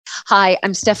Hi,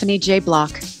 I'm Stephanie J.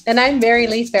 Block. And I'm Mary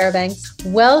Lee Fairbanks.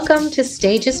 Welcome to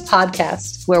Stages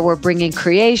Podcast, where we're bringing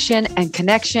creation and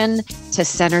connection to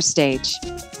center stage.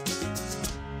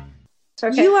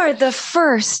 Okay. You are the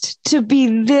first to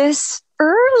be this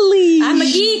early. I'm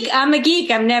a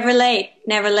geek. I'm never late.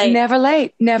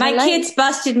 My kids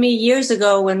busted me years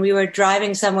ago when we were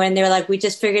driving somewhere, and they were like, we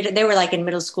just figured it. They were like in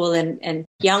middle school and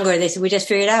younger. They said, we just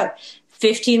figured out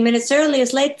 15 minutes early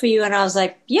is late for you. And I was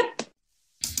like, yep.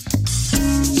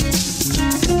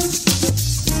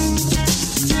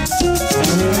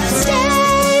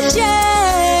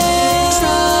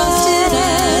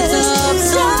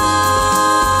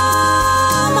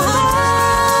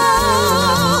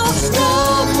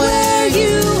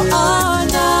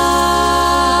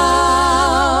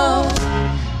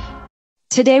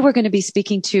 Today, we're going to be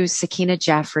speaking to Sakina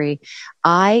Jaffrey.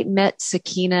 I met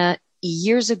Sakina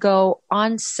years ago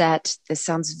on set. This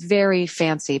sounds very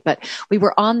fancy, but we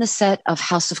were on the set of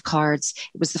House of Cards.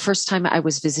 It was the first time I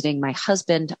was visiting my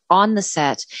husband on the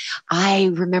set.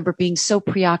 I remember being so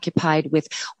preoccupied with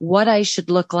what I should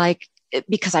look like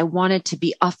because I wanted to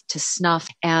be up to snuff.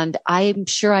 And I'm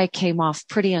sure I came off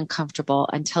pretty uncomfortable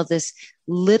until this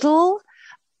little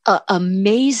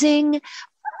amazing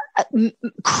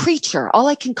creature, all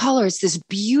I can call her is this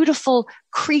beautiful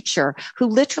creature who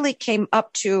literally came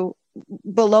up to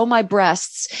below my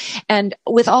breasts and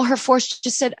with all her force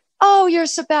just said, "Oh, you're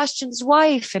Sebastian's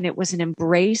wife." And it was an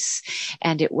embrace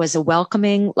and it was a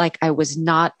welcoming like I was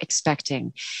not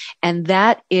expecting. And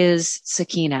that is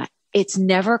Sakina. It's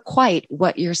never quite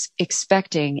what you're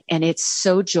expecting. And it's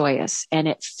so joyous and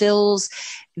it fills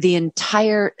the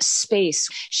entire space.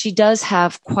 She does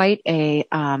have quite a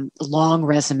long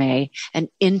resume, an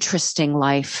interesting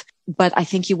life, but I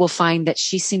think you will find that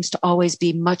she seems to always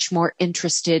be much more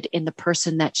interested in the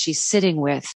person that she's sitting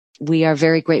with. We are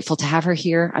very grateful to have her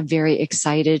here. I'm very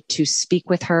excited to speak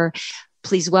with her.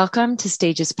 Please welcome to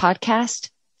Stages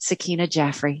Podcast, Sakina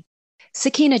Jaffrey.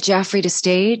 Sakina Jaffrey to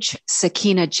stage,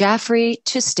 Sakina Jaffrey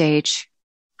to stage.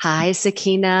 Hi,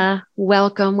 Sakina.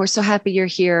 Welcome. We're so happy you're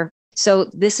here. So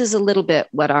this is a little bit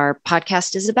what our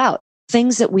podcast is about.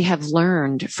 Things that we have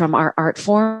learned from our art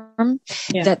form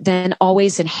that then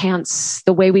always enhance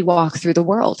the way we walk through the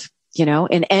world, you know,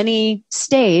 in any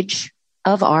stage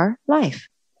of our life.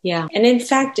 Yeah. And in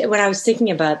fact, when I was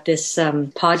thinking about this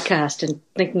podcast and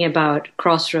thinking about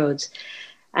Crossroads,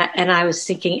 and I was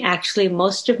thinking, actually,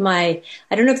 most of I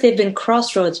don't know if they've been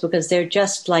crossroads because they're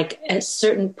just like a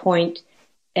certain point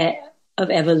of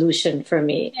evolution for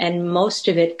me. And most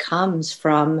of it comes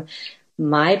from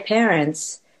my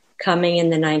parents coming in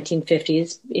the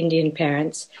 1950s, Indian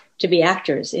parents, to be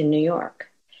actors in New York.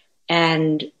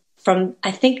 And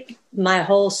I think my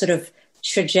whole sort of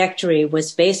trajectory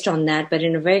was based on that, but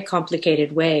in a very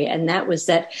complicated way. And that was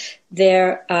that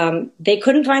they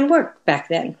couldn't find work back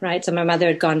then, right? So my mother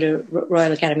had gone to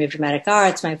Royal Academy of Dramatic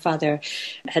Arts. My father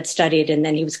had studied, and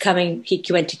then he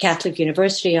went to Catholic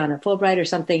University on a Fulbright or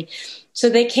something. So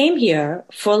they came here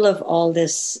full of all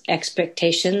this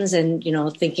expectations and, you know,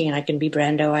 thinking I can be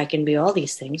Brando, I can be all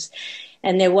these things.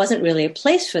 And there wasn't really a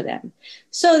place for them.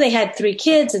 So they had 3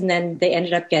 kids, and then they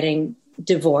ended up getting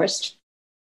divorced.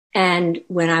 And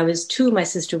when I was 2, my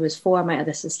sister was 4, my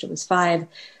other sister was 5.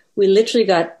 We literally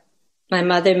my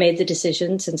mother made the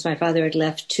decision, since my father had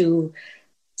left, to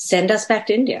send us back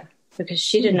to India because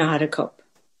she didn't know how to cope.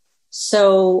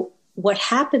 So what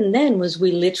happened then was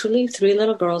we literally, 3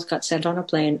 little girls got sent on a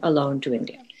plane alone to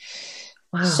India.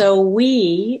 Wow. So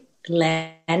we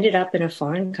landed up in a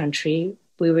foreign country.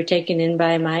 We were taken in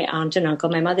by my aunt and uncle.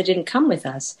 My mother didn't come with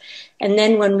us. And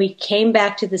then when we came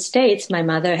back to the States, my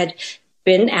mother had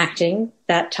been acting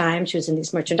that time. She was in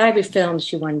these Merchant Ivy films.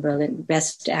 She won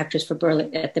Best Actress for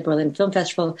Berlin at the Berlin Film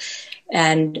Festival.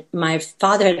 And my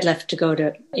father had left to go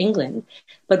to England.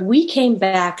 But we came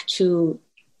back to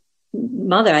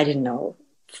mother, I didn't know,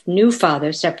 new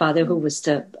father, stepfather, who was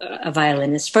a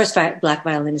violinist, first black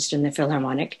violinist in the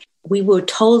Philharmonic. We were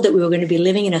told that we were going to be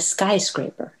living in a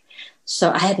skyscraper.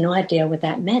 So I had no idea what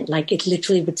that meant. Like it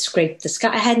literally would scrape the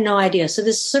sky. I had no idea. So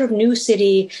this sort of new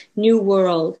city, new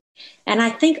world. And I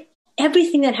think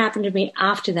everything that happened to me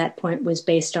after that point was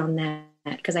based on that,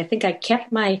 because I think I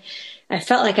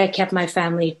felt like I kept my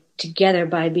family together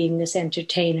by being this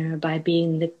entertainer, by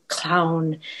being the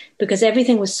clown, because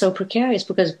everything was so precarious,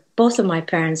 because both of my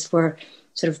parents were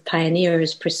sort of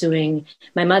pioneers pursuing,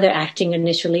 my mother acting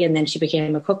initially, and then she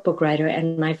became a cookbook writer,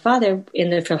 and my father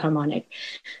in the Philharmonic.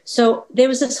 So there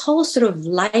was this whole sort of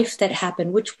life that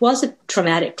happened, which wasn't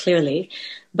traumatic, clearly,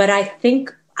 but I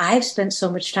think I've spent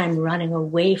so much time running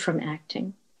away from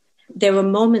acting. There were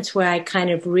moments where I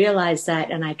kind of realized that,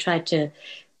 and I tried to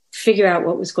figure out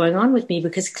what was going on with me,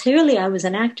 because clearly I was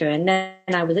an actor. And then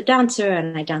I was a dancer,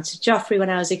 and I danced with Joffrey when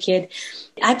I was a kid.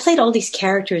 I played all these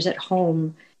characters at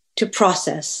home to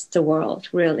process the world,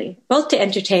 really, both to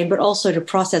entertain, but also to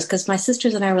process, because my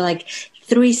sisters and I were like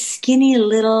three skinny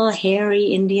little hairy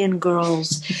Indian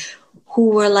girls who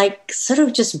were like sort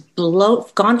of just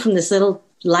gone from this little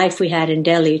life we had in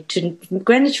Delhi to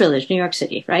Greenwich Village, New York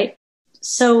City, right?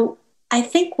 So I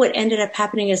think what ended up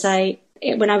happening is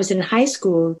when I was in high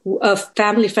school, a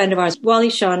family friend of ours, Wally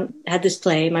Shawn, had this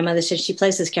play. My mother said she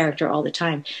plays this character all the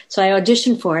time. So I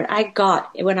auditioned for it.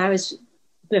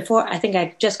 Before I think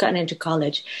I'd just gotten into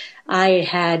college, I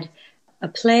had a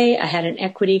play, I had an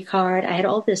equity card, I had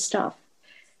all this stuff.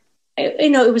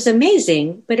 It was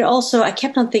amazing, but I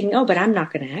kept on thinking, but I'm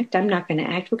not going to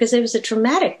act, because it was a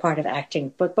traumatic part of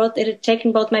acting, but it had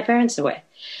taken both my parents away.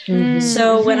 Mm-hmm.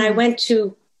 So when I went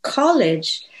to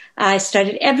college, I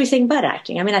studied everything but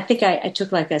acting. I mean, I think I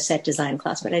took like a set design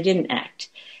class, but I didn't act.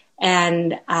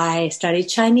 And I studied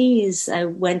Chinese. I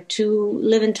went to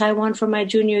live in Taiwan for my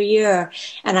junior year,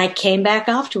 and I came back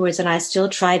afterwards, and I still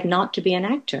tried not to be an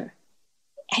actor.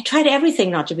 I tried everything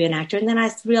not to be an actor. And then I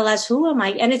realized, who am I?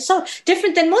 And it's so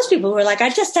different than most people who are like, I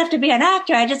just have to be an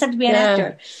actor. I just have to be an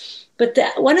actor. But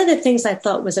one of the things I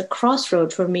thought was a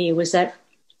crossroad for me was that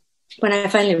when I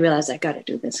finally realized I got to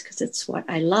do this because it's what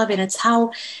I love, and it's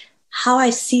how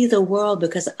I see the world,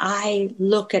 because I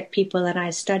look at people and I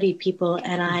study people,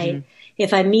 and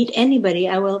if I meet anybody,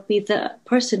 I will be the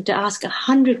person to ask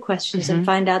 100 questions and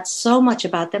find out so much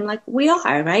about them, like we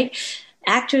are, right?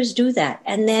 Actors do that.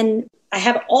 And then I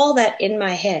have all that in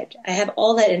my head. I have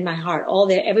all that in my heart,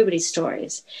 everybody's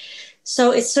stories.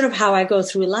 So it's sort of how I go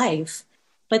through life.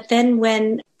 But then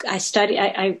when I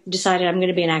decided I'm going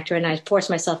to be an actor, and I forced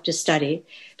myself to study,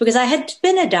 because I had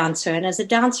been a dancer. And as a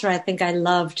dancer, I think I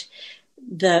loved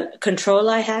the control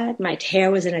I had. My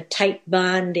hair was in a tight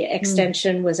bun. The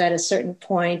extension was at a certain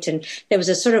point, and there was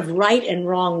a sort of right and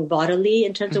wrong bodily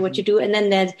in terms of what you do. And then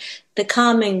there's the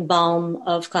calming balm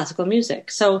of classical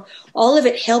music. So all of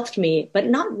it helped me, but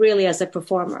not really as a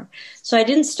performer. So I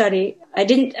didn't study. I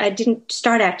didn't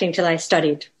start acting till I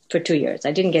studied for 2 years.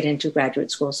 I didn't get into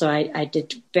graduate school. So I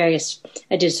did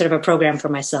sort of a program for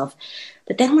myself.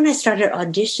 But then when I started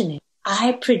auditioning,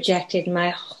 I projected my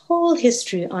whole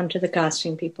history onto the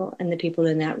casting people and the people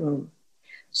in that room.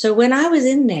 So when I was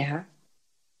in there,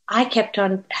 I kept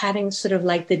on having sort of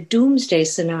like the doomsday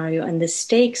scenario, and the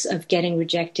stakes of getting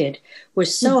rejected were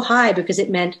so high, because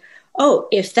it meant,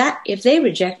 if they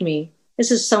reject me, this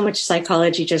is so much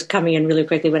psychology just coming in really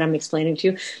quickly, what I'm explaining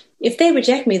to you. If they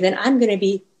reject me, then I'm going to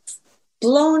be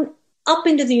blown up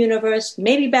into the universe,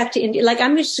 maybe back to India. Like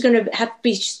I'm just going to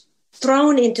be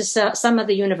thrown into some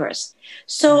other universe.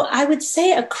 So I would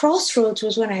say a crossroads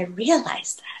was when I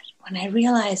realized that. When I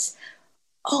realized,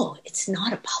 it's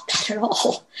not about that at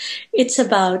all. It's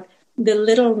about the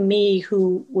little me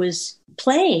who was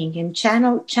playing and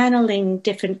channeling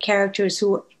different characters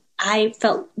who I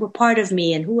felt were part of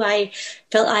me, and who I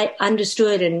felt I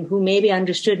understood, and who maybe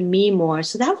understood me more.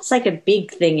 So that was like a big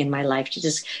thing in my life, to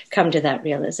just come to that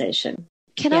realization.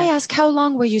 Can I ask, how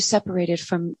long were you separated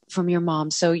from your mom?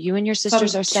 So you and your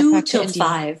sisters are sent back to India. 2 till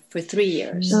 5 for 3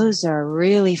 years. Those are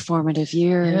really formative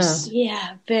years.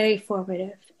 Yeah, very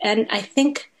formative. And I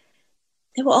think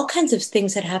there were all kinds of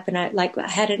things that happened. I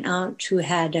had an aunt who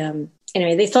had,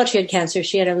 anyway, they thought she had cancer.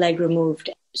 She had a leg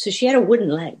removed. So she had a wooden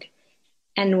leg.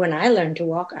 And when I learned to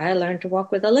walk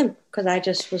with a limp, because I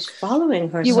just was following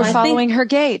her. You were following her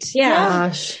gait. Yeah.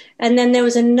 Gosh. And then there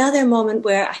was another moment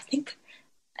where I think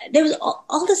there was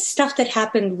all this stuff that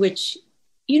happened, which,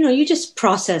 you just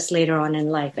process later on in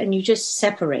life, and you just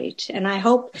separate. And I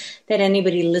hope that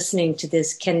anybody listening to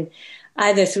this can,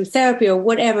 either through therapy or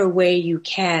whatever way you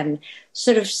can,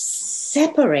 sort of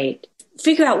separate,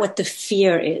 figure out what the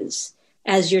fear is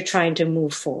as you're trying to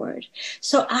move forward.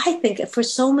 So I think for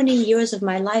so many years of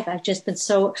my life, I've just been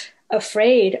so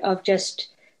afraid of just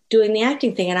doing the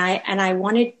acting thing. And I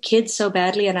wanted kids so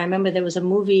badly. And I remember there was a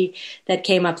movie that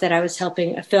came up that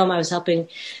a film I was helping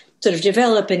sort of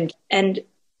develop, and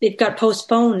it got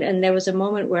postponed. And there was a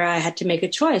moment where I had to make a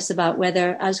choice about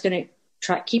whether I was going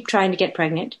to keep trying to get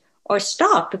pregnant or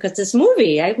stop, because this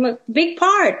movie, I'm a big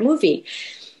part movie.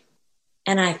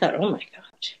 And I thought, oh my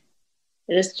God,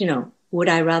 it is, would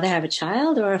I rather have a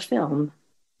child or a film?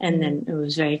 And then it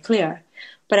was very clear.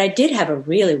 But I did have a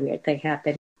really weird thing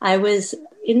happen. I was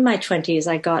in my 20s.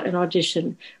 I got an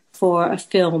audition for a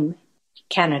film,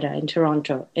 Canada, in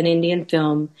Toronto, an Indian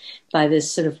film by this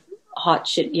sort of hot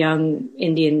shit young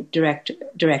Indian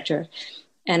director.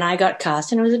 And I got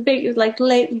cast, and it was a big,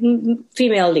 late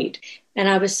female lead. And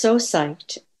I was so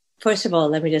psyched. First of all,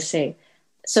 let me just say,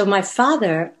 So my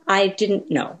father, I didn't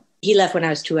know. He left when I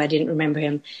was 2. I didn't remember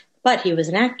him, but he was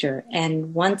an actor.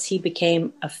 And once he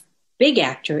became a big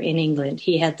actor in England,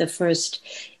 he had the first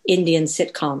Indian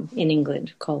sitcom in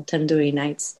England called Tandoori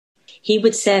Nights. He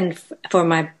would send for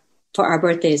our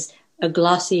birthdays a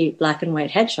glossy black and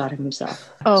white headshot of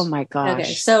himself. Oh my gosh.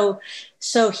 Okay,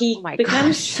 so he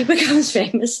becomes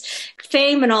famous.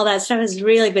 Fame and all that stuff has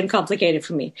really been complicated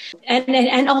for me.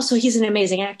 And also he's an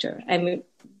amazing actor. I mean,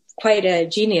 quite a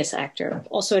genius actor,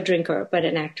 also a drinker, but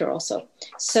an actor also.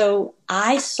 So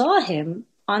I saw him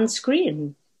on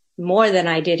screen more than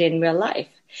I did in real life.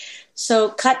 So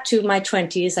cut to my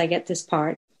 20s, I get this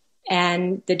part.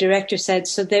 And the director said,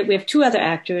 so that we have 2 other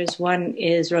actors. One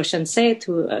is Roshan Seth,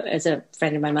 who is a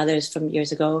friend of my mother's from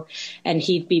years ago, and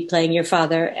he'd be playing your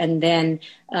father. And then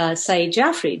Saeed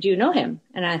Jaffrey, do you know him?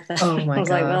 And I thought, I was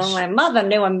like, well, my mother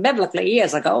knew him biblically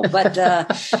years ago. But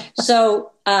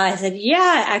so I said,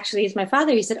 yeah, actually, he's my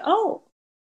father. He said, oh.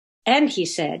 And he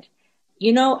said,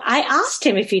 I asked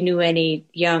him if he knew any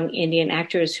young Indian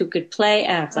actors who could play.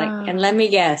 And I was like, and let me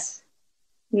guess,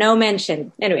 no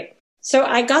mention. Anyway. So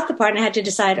I got the part and I had to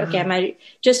decide, okay, I'm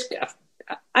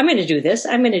going to do this.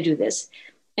 I'm going to do this.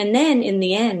 And then in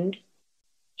the end,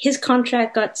 his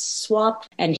contract got swapped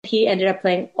and he ended up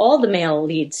playing all the male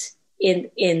leads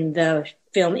in the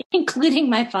film, including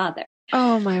my father.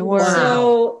 Oh my word.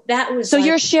 So that was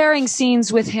you're sharing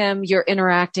scenes with him. You're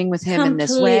interacting with him in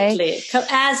this way.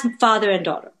 As father and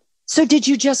daughter. So did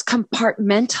you just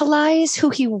compartmentalize who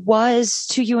he was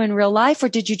to you in real life? Or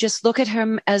did you just look at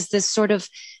him as this sort of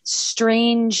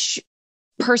strange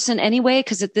person anyway?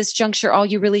 Because at this juncture, all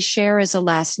you really share is a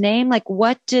last name. Like,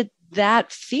 what did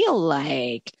that feel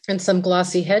like? And some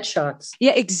glossy headshots.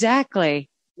 Yeah, exactly.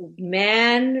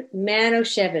 Man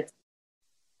Oshevitz.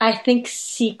 I think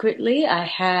secretly I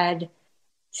had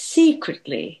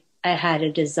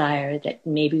a desire that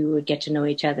maybe we would get to know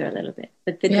each other a little bit.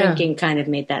 But the drinking kind of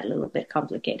made that a little bit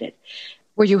complicated.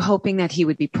 Were you hoping that he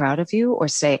would be proud of you or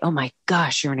say, oh my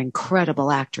gosh, you're an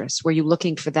incredible actress? Were you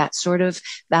looking for that sort of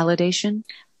validation?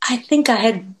 I think I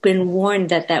had been warned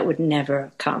that would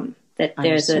never come, that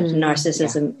there's a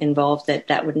narcissism involved,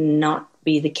 that would not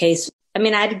be the case. I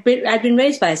mean, I'd been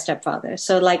raised by a stepfather.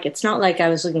 So it's not like I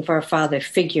was looking for a father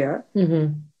figure.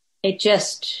 Mm-hmm. I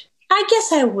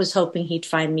guess I was hoping he'd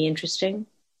find me interesting.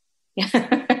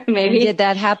 Maybe. And did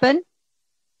that happen?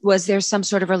 Was there some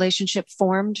sort of relationship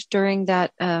formed during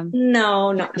that?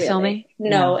 No, not really. Filming?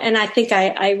 No. And I think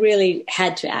I really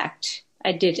had to act.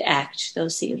 I did act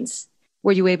those scenes.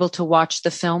 Were you able to watch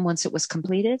the film once it was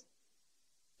completed?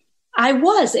 I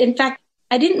was. In fact,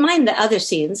 I didn't mind the other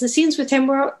scenes. The scenes with him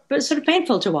were sort of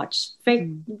painful to watch.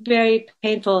 Very, very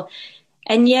painful.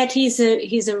 And yet he's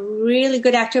a really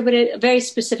good actor, but a very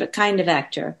specific kind of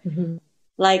actor. Mm-hmm.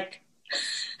 Like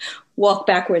walk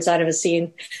backwards out of a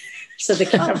scene. So the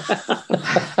camera,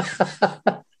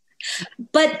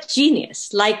 but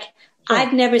genius.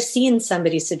 I've never seen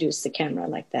somebody seduce the camera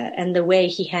like that. And the way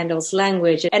he handles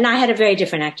language. And I had a very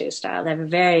different acting style. I have a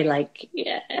very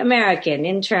American,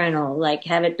 internal,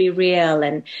 have it be real.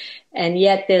 And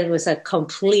yet there was a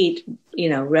complete,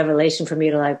 revelation for me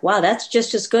to wow, that's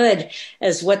just as good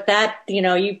as what that,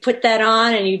 you put that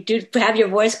on and you do have your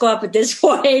voice go up at this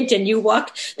point and you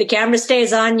walk, the camera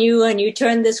stays on you and you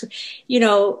turn this,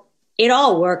 it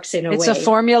all works in a way. It's a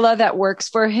formula that works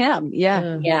for him.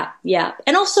 Yeah. Yeah.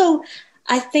 And also,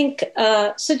 I think,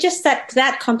 so just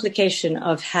that complication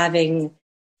of having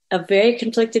a very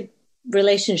conflicted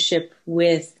relationship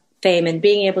with fame and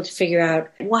being able to figure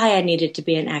out why I needed to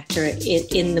be an actor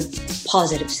in the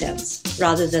positive sense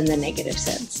rather than the negative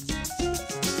sense.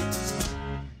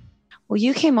 Well,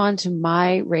 you came onto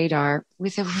my radar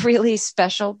with a really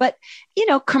special, but,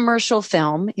 commercial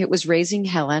film. It was Raising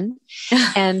Helen.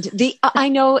 And I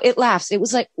know it laughs. It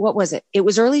was what was it? It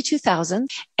was early 2000.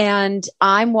 And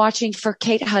I'm watching for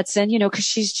Kate Hudson, cause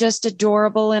she's just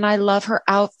adorable and I love her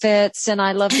outfits and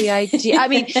I love the idea. I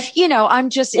mean, I'm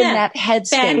just in that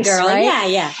headspace, fangirl,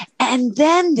 right? Yeah. And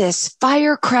then this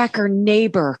firecracker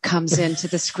neighbor comes into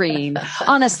the screen,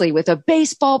 honestly, with a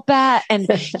baseball bat. And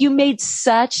you made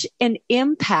such an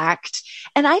impact.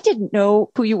 And I didn't know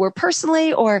who you were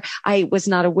personally, or I was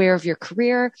not aware of your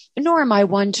career, nor am I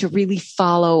one to really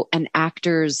follow an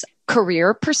actor's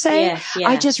career per se. Yeah.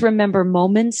 I just remember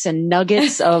moments and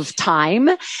nuggets of time.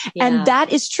 Yeah. And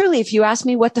that is truly, if you ask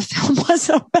me what the film was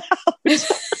about,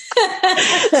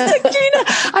 Sakina,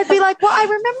 I'd be like, well, I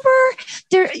remember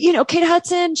there, Kate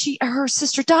Hudson, her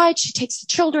sister died. She takes the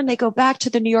children. They go back to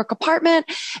the New York apartment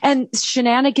and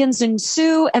shenanigans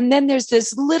ensue. And then there's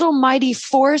this little mighty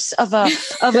force of a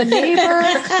neighbor.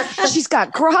 She's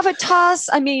got gravitas.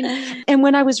 I mean, and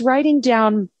when I was writing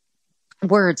down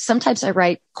words, sometimes I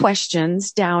write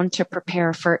questions down to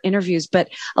prepare for interviews, but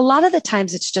a lot of the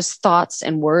times it's just thoughts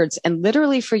and words. And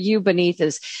literally for you, Beneath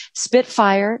is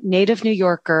Spitfire, native New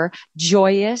Yorker,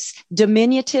 joyous,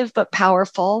 diminutive but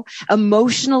powerful,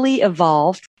 emotionally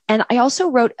evolved. And I also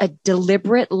wrote a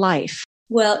deliberate life.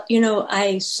 Well,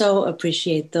 I so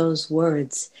appreciate those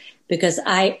words because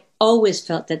I always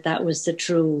felt that was the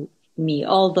true me,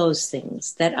 all those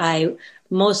things, that I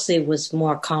mostly was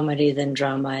more comedy than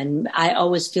drama. And I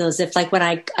always feel as if, like, when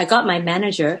I got my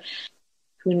manager,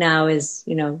 who now is,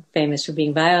 famous for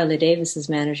being Viola Davis's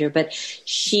manager, but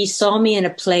she saw me in a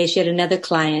play. She had another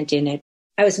client in it.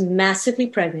 I was massively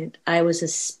pregnant. I was a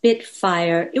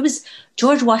Spitfire. It was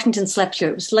George Washington Slept Here.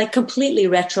 It was like completely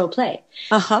retro play.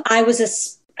 Uh-huh. I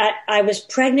was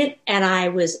pregnant and I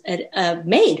was a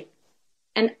maid.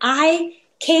 And I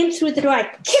came through the door. I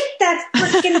kicked that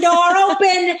freaking door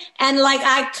open, and like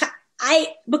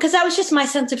I because that was just my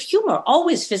sense of humor,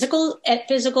 always physical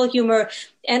humor,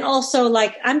 and also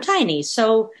like I'm tiny,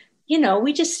 so we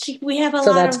have a lot.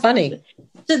 So that's funny.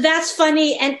 So that's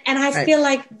funny, and I Right. feel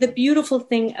like the beautiful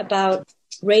thing about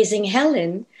Raising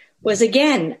Helen was,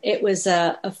 again, it was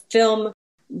a film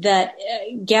that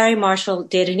Gary Marshall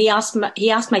did, and he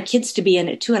asked my kids to be in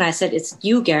it too, and I said, it's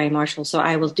you, Gary Marshall, so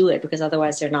I will do it because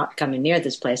otherwise they're not coming near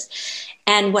this place.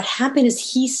 And what happened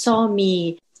is he saw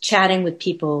me chatting with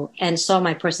people and saw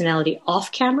my personality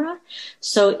off camera.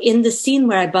 So in the scene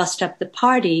where I bust up the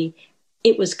party,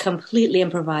 it was completely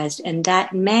improvised, and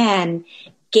that man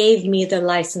gave me the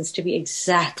license to be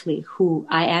exactly who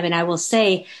I am. And I will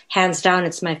say, hands down,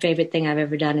 it's my favorite thing I've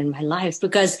ever done in my life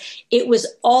because it was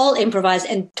all improvised.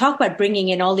 And talk about bringing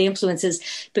in all the influences,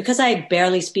 because I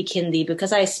barely speak Hindi,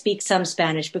 because I speak some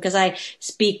Spanish, because I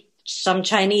speak some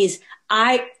Chinese,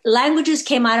 languages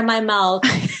came out of my mouth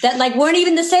that like weren't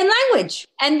even the same language.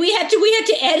 And we had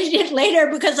to edit it later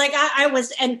because like I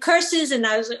was, and curses, and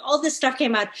I was like, all this stuff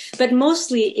came out. But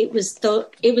mostly it was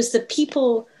the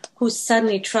people who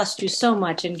suddenly trust you so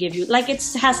much and give you, like, it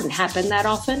hasn't happened that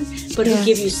often, but who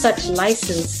give you such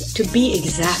license to be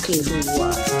exactly who you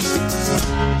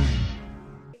are.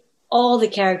 All the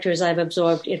characters I've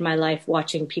absorbed in my life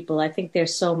watching people, I think they're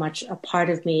so much a part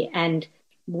of me and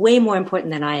way more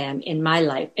important than I am in my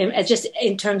life. And just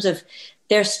in terms of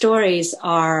their stories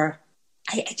are,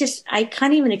 I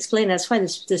can't even explain. That's why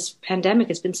this pandemic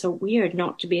has been so weird,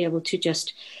 not to be able to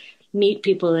just meet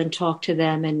people and talk to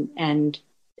them. And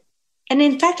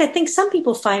in fact, I think some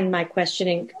people find my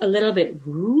questioning a little bit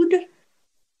rude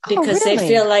because they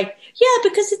feel like,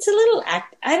 because it's a little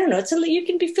I don't know, you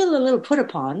can feel a little put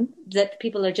upon, that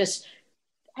people are just,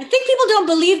 I think people don't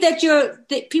believe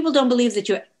that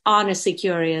you're honestly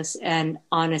curious and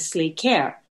honestly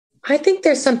care. I think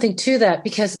there's something to that,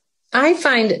 because I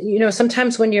find,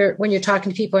 sometimes when you're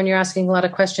talking to people and you're asking a lot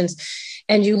of questions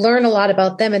and you learn a lot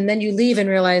about them, and then you leave and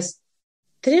realize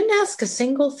they didn't ask a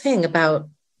single thing about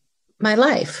my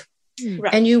life.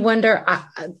 Right. And you wonder,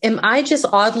 am I just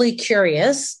oddly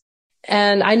curious?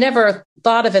 And I never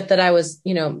thought of it that I was,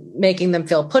 making them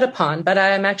feel put upon, but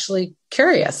I'm actually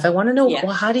curious. I want to know,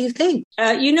 well, how do you think?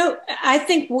 I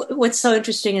think what's so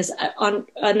interesting is on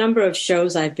a number of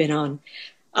shows I've been on,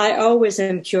 I always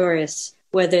am curious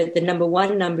whether the number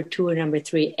one, number two, or number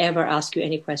three ever ask you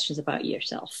any questions about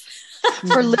yourself.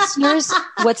 For listeners,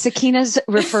 what Sakina's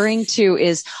referring to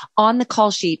is on the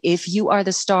call sheet, if you are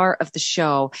the star of the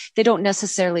show, they don't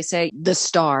necessarily say the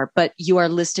star, but you are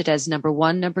listed as number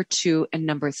one, number two, and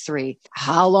number three.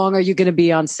 How long are you going to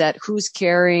be on set? Who's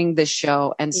carrying the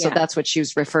show? And so that's what she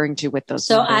was referring to with those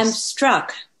numbers. I'm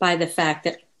struck by the fact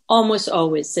that almost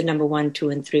always the number one, two,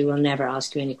 and three will never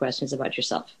ask you any questions about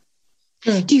yourself.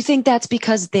 Do you think that's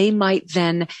because they might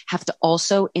then have to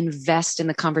also invest in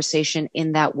the conversation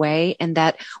in that way, and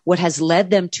that what has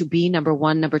led them to be number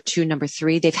one, number two, number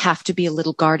three, they have to be a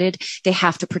little guarded. They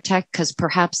have to protect because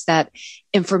perhaps that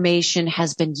information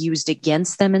has been used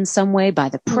against them in some way by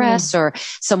the press or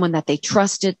someone that they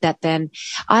trusted, that then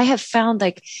I have found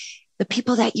like the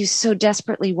people that you so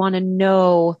desperately want to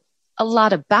know a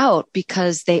lot about,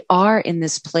 because they are in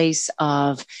this place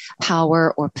of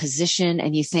power or position.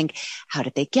 And you think, how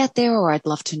did they get there? Or I'd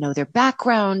love to know their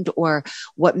background or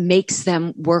what makes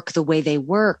them work the way they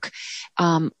work.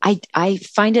 I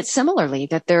find it similarly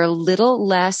that they're a little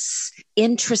less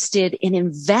interested in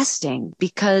investing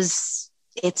because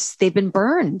they've been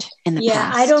burned in the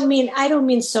past. I don't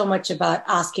mean so much about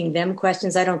asking them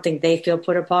questions. I don't think they feel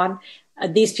put upon.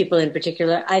 These people in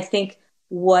particular, I think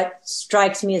what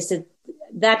strikes me is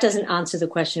that doesn't answer the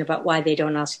question about why they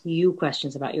don't ask you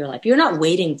questions about your life. You're not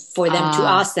waiting for them to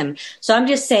ask them. So I'm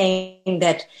just saying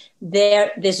that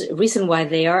there's a reason why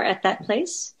they are at that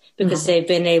place, because they've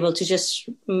been able to just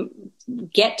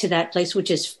get to that place,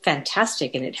 which is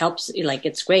fantastic. And it helps, like,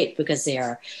 it's great because they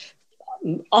are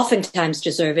oftentimes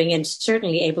deserving and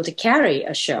certainly able to carry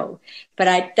a show.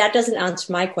 But that doesn't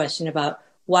answer my question about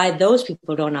why those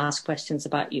people don't ask questions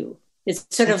about you. It's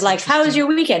sort of like, how was your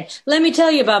weekend? Let me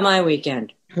tell you about my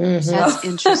weekend. That's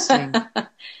interesting.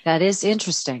 That is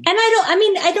interesting. And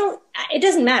it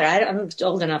doesn't matter. I'm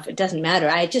old enough. It doesn't matter.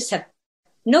 I just have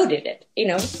noted it,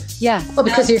 Yeah. Well,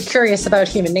 because you're curious about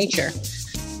human nature.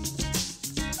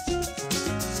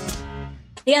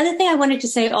 The other thing I wanted to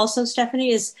say also,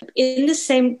 Stephanie, is in the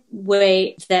same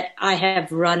way that I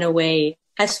have run away,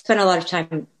 I've spent a lot of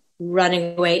time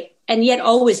running away and yet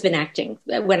always been acting.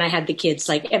 When I had the kids,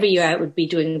 like every year I would be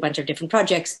doing a bunch of different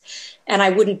projects and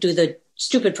I wouldn't do the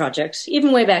stupid projects.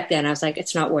 Even way back then, I was like,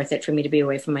 it's not worth it for me to be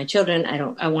away from my children.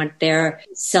 I want their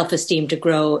self-esteem to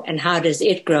grow. And how does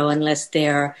it grow unless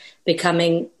they're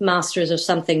becoming masters of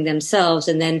something themselves?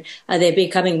 And then are they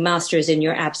becoming masters in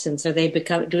your absence? Are they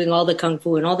doing all the kung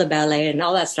fu and all the ballet and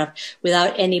all that stuff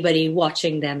without anybody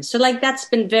watching them? So like, that's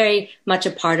been very much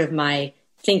a part of my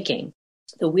thinking.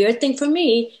 The weird thing for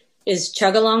me is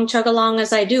chug along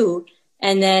as I do.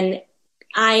 And then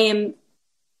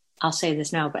I'll say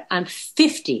this now, but I'm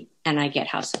 50 and I get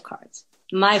House of Cards,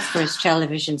 my first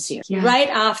television series, right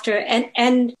after.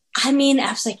 And I mean,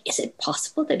 I was like, is it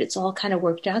possible that it's all kind of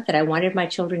worked out, that I wanted my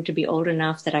children to be old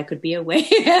enough that I could be away?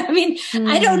 I mean,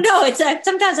 I don't know. It's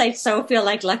sometimes I so feel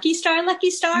like Lucky Star.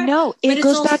 No, it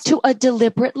goes back to a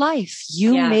deliberate life.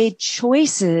 You made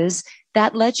choices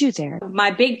that led you there.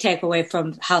 My big takeaway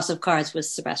from House of Cards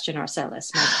was Sebastian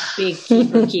Arcellus, my big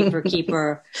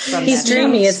keeper. He's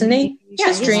dreamy, isn't he? Yeah,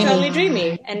 he's totally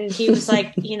dreamy. And he was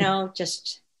like,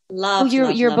 just love.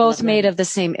 You're both made of the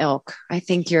same ilk. I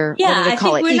think you're, what do they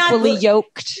call it? Equally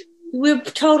yoked. We're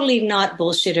totally not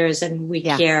bullshitters, and we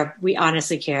care. We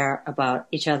honestly care about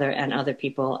each other and other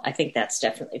people. I think that's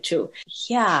definitely true.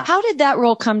 Yeah. How did that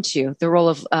role come to you? The role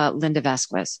of Linda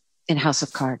Vasquez in House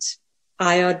of Cards?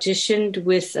 I auditioned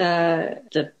with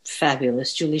the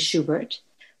fabulous Julie Schubert,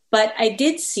 but I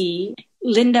did see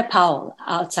Linda Powell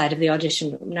outside of the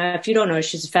audition room. Now, if you don't know,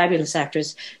 she's a fabulous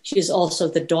actress. She's also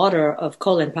the daughter of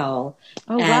Colin Powell,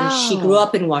 she grew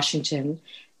up in Washington,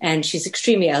 and she's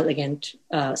extremely elegant,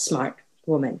 smart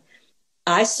woman.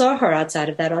 I saw her outside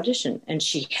of that audition, and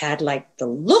she had like the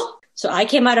look. So I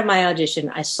came out of my audition.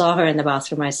 I saw her in the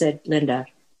bathroom. I said, Linda,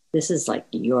 this is like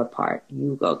your part.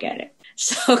 You go get it.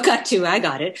 So I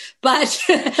got it, but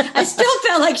I still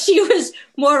felt like she was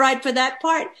more right for that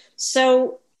part.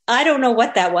 So I don't know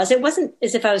what that was. It wasn't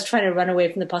as if I was trying to run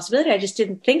away from the possibility. I just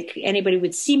didn't think anybody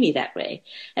would see me that way.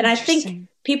 And I think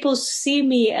people see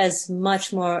me as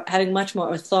having much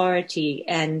more authority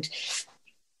and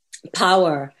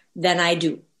power than I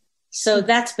do. So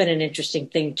that's been an interesting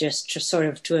thing, just to sort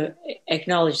of to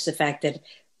acknowledge the fact that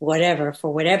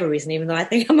for whatever reason, even though I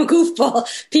think I'm a goofball,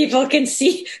 people can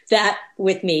see that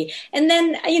with me. And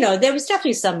then, there was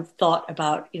definitely some thought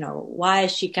about, why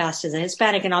is she cast as a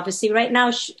Hispanic? And obviously right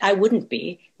now I wouldn't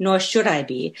be, nor should I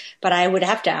be, but I would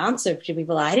have to answer to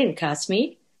people, I didn't cast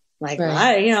me. Like,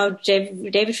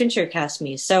 David Fincher cast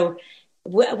me. So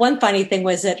one funny thing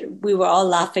was that we were all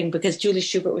laughing because Julie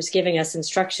Schubert was giving us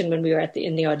instruction when we were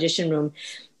in the audition room.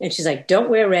 And she's like,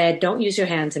 don't wear red, don't use your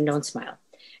hands, and don't smile.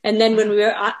 And then when we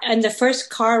were on the first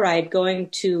car ride going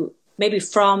to maybe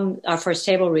from our first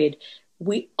table read,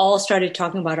 we all started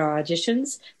talking about our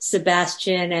auditions,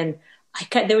 Sebastian and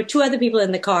there were two other people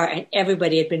in the car, and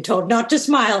everybody had been told not to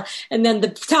smile. And then the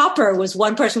topper was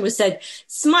one person who said,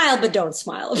 smile, but don't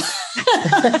smile.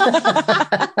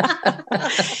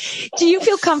 Do you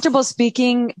feel comfortable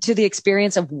speaking to the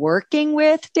experience of working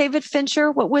with David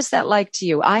Fincher? What was that like to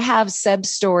you? I have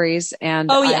Seb's stories and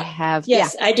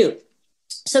Yes, I do.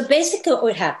 So basically what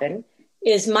would happen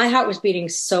is my heart was beating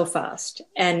so fast.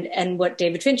 And what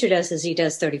David Fincher does is he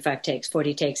does 35 takes,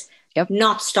 40 takes. Yep.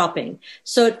 not stopping.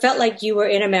 So it felt like you were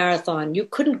in a marathon. You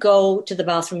couldn't go to the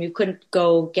bathroom. You couldn't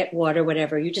go get water,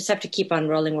 whatever. You just have to keep on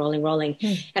rolling.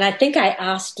 And I think I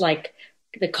asked like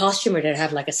the costumer to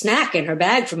have like a snack in her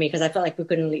bag for me because I felt like we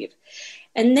couldn't leave.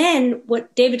 And then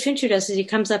what David Fincher does is he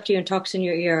comes up to you and talks in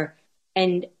your ear.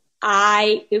 And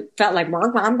it felt like,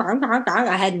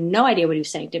 I had no idea what he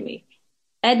was saying to me.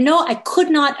 I could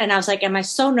not. And I was like, am I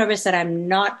so nervous that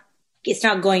it's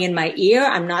not going in my ear.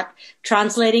 I'm not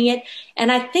translating it.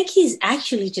 And I think he's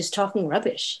actually just talking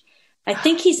rubbish. I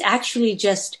think he's actually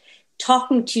just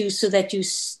talking to you so that you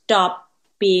stop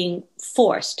being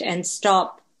forced and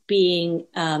stop being,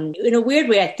 in a weird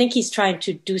way, I think he's trying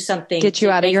to do something. Get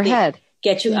you out of your head.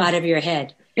 Get you out of your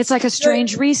head. It's like a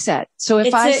strange reset. So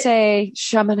if I say,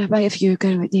 if you're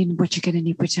going to need what you're going to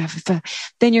need,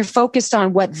 then you're focused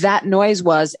on what that noise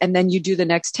was. And then you do the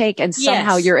next take and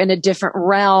somehow you're in a different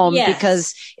realm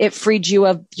because it freed you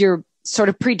of your sort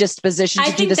of predisposition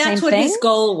to do the same thing. I think that's what his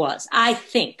goal was. I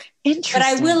think. Interesting. But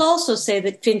I will also say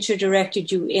that Fincher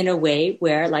directed you in a way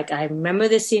where, like, I remember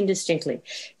this scene distinctly.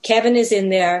 Kevin is in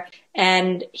there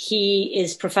and he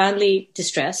is profoundly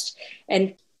distressed.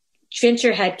 And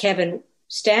Fincher had Kevin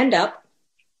stand up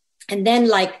and then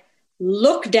like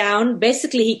look down.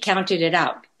 Basically, he counted it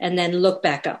out and then look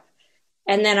back up.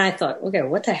 And then I thought, okay,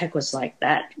 what the heck was like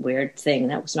that weird thing?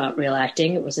 That was not real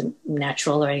acting. It wasn't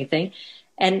natural or anything.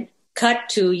 And cut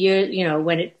to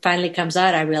when it finally comes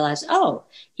out, I realized,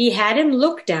 he had him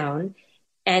look down.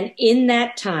 And in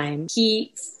that time,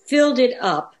 he filled it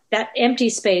up. That empty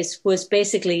space was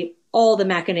basically all the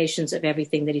machinations of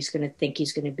everything that he's going to think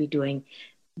he's going to be doing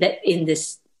that in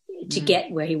this to get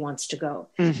where he wants to go,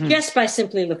 just by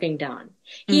simply looking down.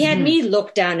 He had me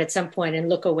look down at some point and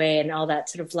look away and all that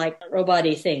sort of like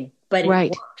robot-y thing, but it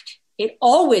worked. It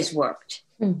always worked.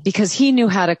 Because he knew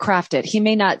how to craft it. He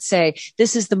may not say,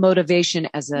 this is the motivation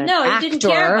as an actor. No, he didn't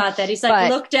care about that. He's like,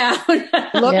 look down.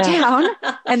 Look down.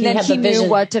 And then he knew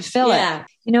what to fill it.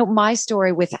 My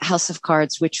story with House of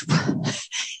Cards, which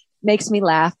makes me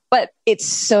laugh, but it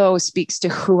so speaks to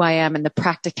who I am and the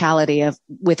practicality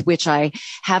with which I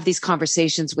have these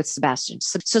conversations with Sebastian.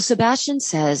 So Sebastian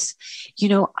says,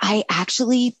 I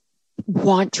actually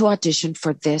want to audition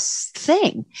for this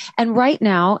thing. And right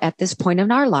now, at this point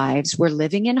in our lives, we're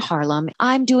living in Harlem.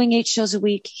 I'm doing 8 shows a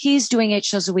week. He's doing 8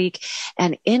 shows a week.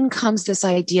 And in comes this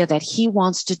idea that he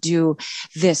wants to do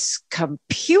this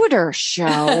computer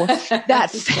show that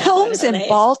films in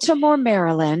Baltimore,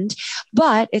 Maryland,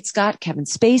 but it's got Kevin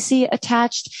Spacey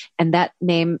attached. And that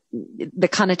name, the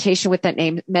connotation with that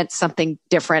name meant something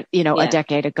different, a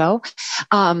decade ago.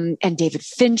 And David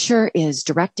Fincher is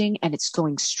directing, and it's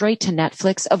going straight to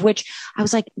Netflix, of which I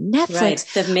was like, Netflix,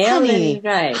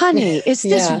 honey, is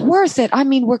this worth it? I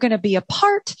mean, we're going to be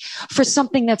apart for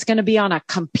something that's going to be on a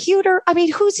computer. I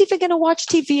mean, who's even going to watch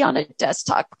TV on a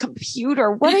desktop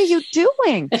computer? What are you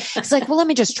doing? It's like, well, let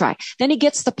me just try. Then he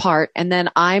gets the part, and then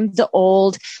I'm the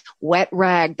old wet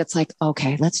rag that's like,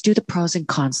 okay, let's do the pros and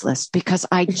cons list because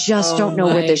I just don't know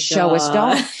where this show is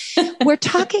going. We're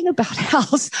talking about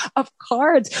House of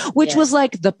Cards, which was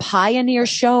like the pioneer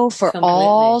show for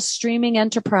all streaming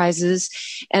enterprises.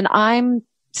 And I'm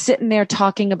sitting there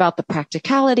talking about the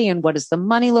practicality and what does the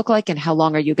money look like and how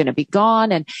long are you going to be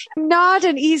gone? And I'm not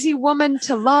an easy woman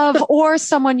to love or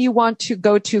someone you want to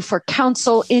go to for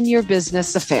counsel in your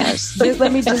business affairs.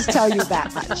 Let me just tell you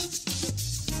that much.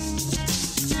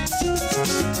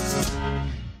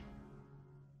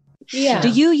 Yeah. Do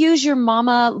you use your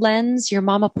mama lens, your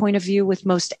mama point of view with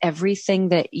most everything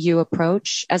that you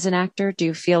approach as an actor? Do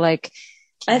you feel like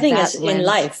I think it's in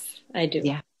life, I do.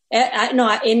 Yeah.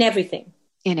 In everything.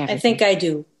 In everything. I think I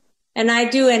do. And I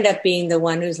do end up being the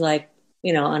one who's like,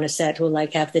 on a set who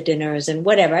like have the dinners and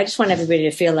whatever. I just want everybody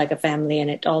to feel like a family and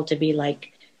it all to be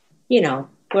like,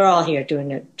 we're all here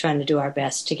trying to do our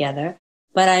best together.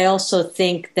 But I also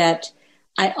think that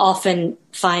I often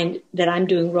find that I'm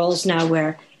doing roles now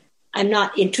where I'm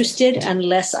not interested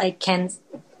unless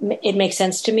it makes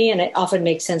sense to me. And it often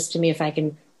makes sense to me if I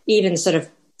can even sort of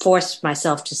force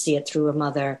myself to see it through a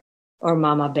mother or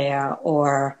mama bear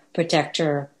or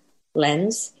protector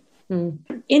lens.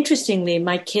 Interestingly,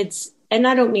 my kids, and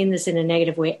I don't mean this in a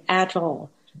negative way at all,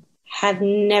 have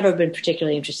never been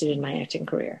particularly interested in my acting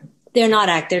career. They're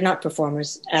not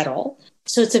performers at all.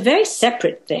 So it's a very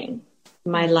separate thing,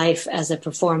 my life as a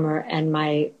performer and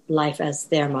my life as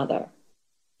their mother.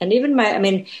 And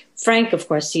even Frank, of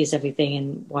course, sees everything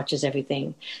and watches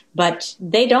everything, but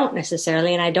they don't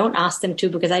necessarily. And I don't ask them to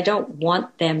because I don't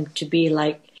want them to be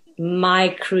like my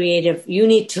creative. You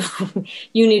need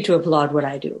to applaud what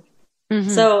I do. Mm-hmm.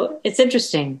 So it's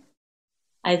interesting.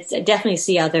 I definitely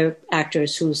see other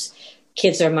actors whose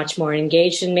kids are much more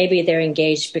engaged, and maybe they're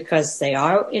engaged because they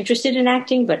are interested in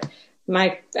acting. But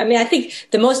I think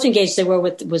the most engaged they were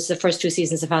with was the first 2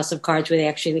 seasons of House of Cards, where they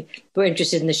actually were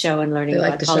interested in the show and learning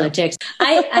about politics.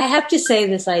 I have to say,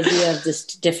 this idea of this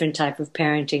different type of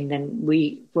parenting than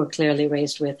we were clearly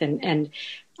raised with, and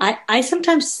I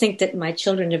sometimes think that my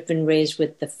children have been raised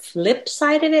with the flip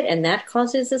side of it, and that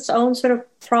causes its own sort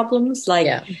of problems.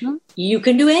 Like, you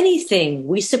can do anything.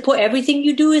 We support everything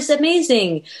you do is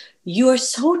amazing. You are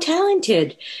so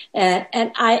talented.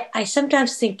 And I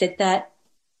sometimes think that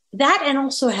and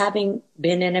also having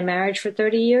been in a marriage for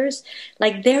 30 years,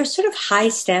 like, there are sort of high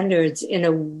standards in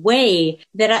a way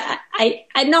that I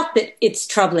not that it's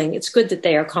troubling. It's good that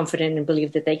they are confident and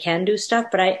believe that they can do stuff.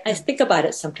 But I think about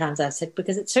it sometimes, I said,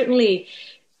 because it certainly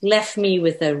left me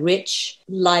with a rich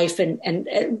life and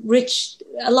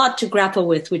a lot to grapple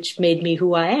with, which made me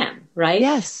who I am, right?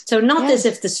 Yes. So not as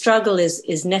if the struggle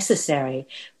is necessary,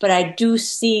 but I do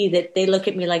see that they look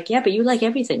at me like, yeah, but you like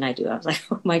everything I do. I was like,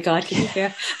 oh my God, can you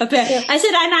hear? I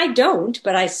said, and I don't,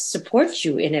 but I support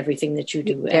you in everything that you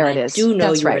do. There and it I is. do know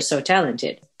That's you right. are so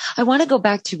talented. I want to go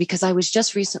back to, because I was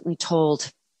just recently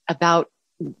told about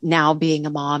now being a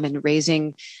mom and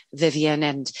raising Vivian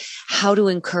and how to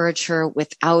encourage her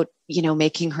without,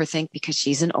 making her think, because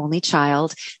she's an only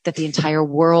child, that the entire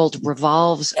world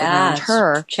revolves around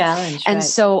her. Challenge. And right.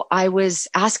 so I was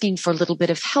asking for a little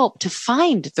bit of help to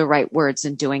find the right words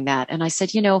in doing that. And I said,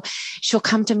 she'll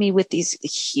come to me with these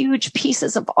huge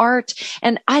pieces of art,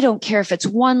 and I don't care if it's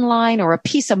one line or a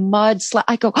piece of mud.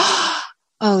 I go,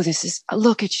 oh,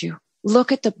 look at you.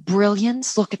 Look at the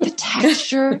brilliance. Look at the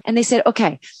texture. And they said,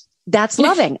 okay, that's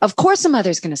loving. Of course, a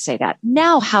mother's going to say that.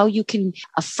 Now, how you can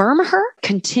affirm her,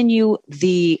 continue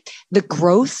the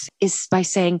growth, is by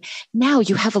saying, now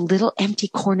you have a little empty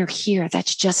corner here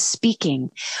that's just speaking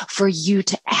for you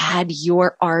to add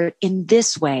your art in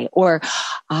this way. Or,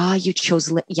 you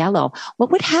chose yellow. What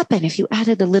would happen if you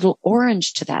added a little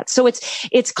orange to that? So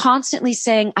it's constantly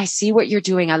saying, I see what you're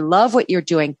doing. I love what you're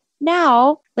doing.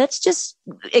 Now, let's just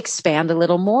expand a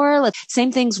little more.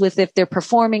 Same things with if they're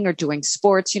performing or doing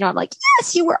sports. I'm like,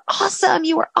 yes, you were awesome.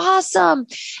 You were awesome.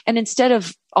 And instead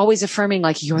of always affirming,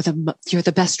 like, you're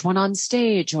the best one on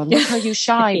stage, or look how you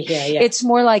shine. Yeah. It's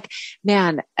more like,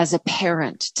 man, as a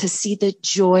parent, to see the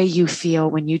joy you feel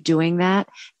when you're doing that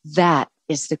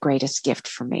is the greatest gift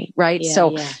for me. Right.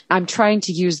 So I'm trying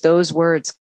to use those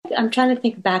words. I'm trying to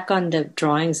think back on the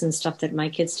drawings and stuff that my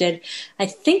kids did. I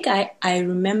think I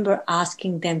remember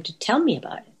asking them to tell me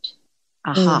about it.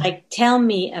 Like, tell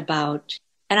me about,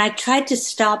 and I tried to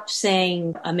stop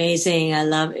saying amazing, I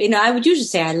love, I would usually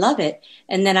say I love it.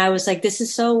 And then I was like, this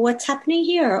is so, what's happening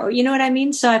here? Or, you know what I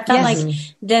mean? So I felt like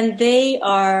then they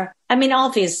are,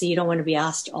 obviously you don't want to be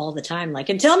asked all the time, like,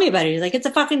 and tell me about it. You're like, it's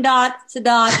a fucking dot. It's a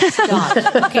dot. It's a dot.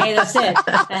 Okay, that's it.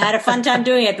 I had a fun time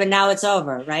doing it, but now it's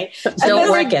over, right?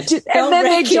 Don't wreck it. And then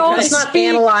they don't Let's not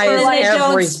analyze they everything.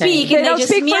 don't speak, and they don't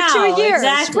just speak meow. for 2 years.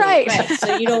 Exactly. Right.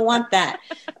 So you don't want that.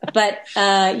 But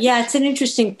it's an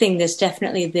interesting thing. There's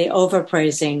definitely the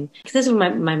overpraising. This is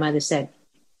what my mother said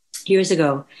years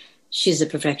ago. She's a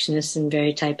perfectionist and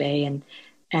very type A,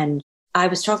 and I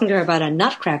was talking to her about a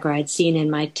nutcracker I'd seen in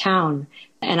my town,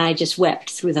 and I just wept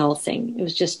through the whole thing. It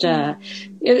was just a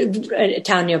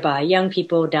town nearby, young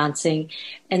people dancing.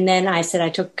 And then I said I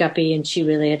took Guppy, and she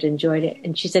really had enjoyed it.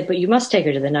 And she said, but you must take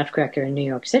her to the nutcracker in New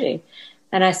York City.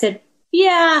 And I said,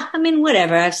 yeah,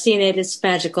 whatever. I've seen it. It's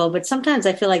magical. But sometimes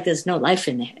I feel like there's no life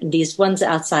in there. And these ones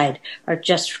outside are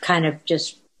just kind of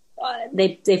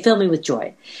they fill me with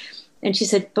joy. And she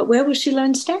said, but where will she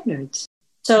learn standards?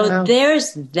 So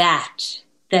there's that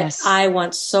yes. I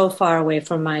want so far away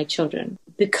from my children,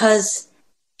 because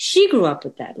she grew up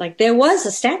with that. Like, there was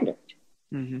a standard.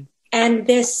 Mm-hmm. And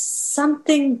there's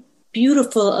something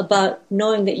beautiful about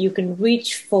knowing that you can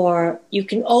you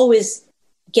can always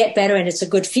get better, and it's a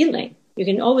good feeling. You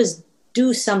can always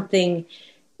do something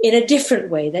in a different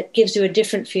way that gives you a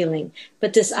different feeling.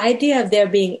 But this idea of there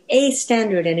being a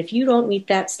standard, and if you don't meet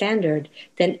that standard,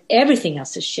 then everything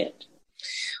else is shit.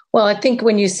 Well, I think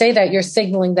when you say that, you're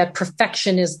signaling that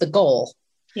perfection is the goal.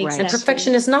 Exactly. And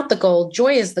perfection is not the goal.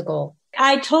 Joy is the goal.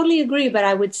 I totally agree. But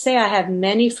I would say I have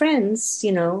many friends,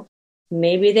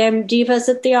 maybe they're divas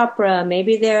at the opera.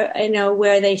 Maybe they're,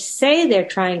 where they say they're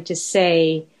trying to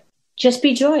say, just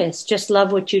be joyous, just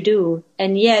love what you do.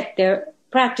 And yet they're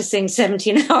practicing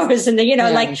 17 hours and then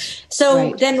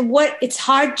it's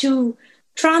hard to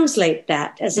translate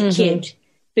that as a kid.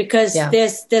 Because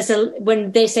there's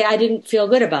when they say, I didn't feel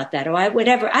good about that, or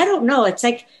whatever, I don't know. It's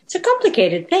like, it's a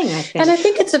complicated thing, I think. And I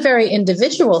think it's a very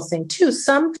individual thing too.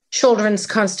 Some children's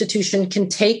constitution can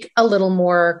take a little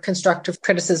more constructive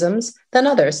criticisms than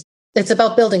others. It's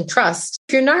about building trust.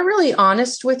 If you're not really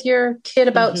honest with your kid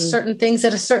about certain things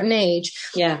at a certain age,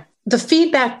 the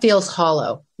feedback feels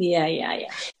hollow. Yeah.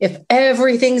 If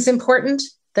everything's important,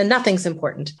 then nothing's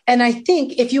important. And I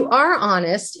think if you are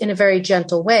honest in a very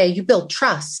gentle way, you build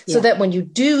trust so that when you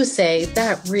do say,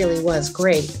 that really was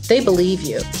great, they believe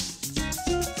you.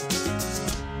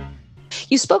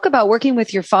 You spoke about working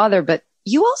with your father, but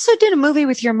you also did a movie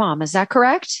with your mom. Is that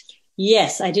correct?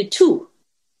 Yes, I did two.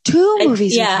 Two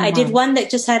movies. I did one that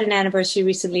just had an anniversary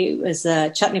recently. It was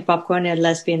Chutney Popcorn, a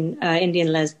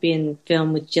Indian lesbian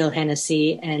film with Jill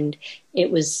Hennessy, and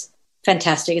it was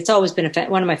fantastic. It's always been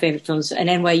one of my favorite films. An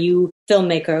NYU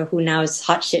filmmaker who now is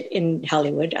hot shit in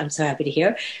Hollywood. I'm so happy to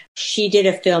hear. She did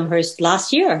a film hers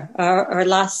last year, or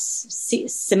last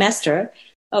semester,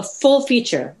 a full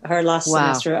feature, her last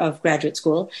semester of graduate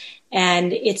school,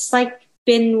 and it's like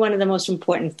been one of the most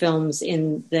important films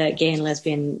in the gay and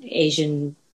lesbian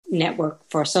Asian network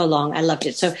for so long. I loved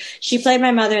it. So she played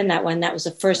my mother in that one. That was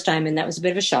the first time, and that was a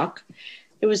bit of a shock.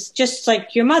 It was just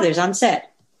like, your mother's on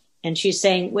set, and she's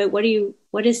saying, "Wait,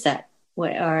 what is that?"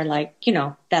 Or like,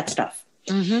 that stuff.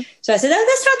 So I said, "Oh,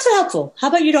 that's not so helpful. How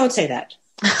about you don't say that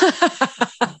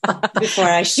before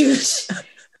I shoot?"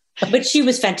 But she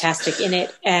was fantastic in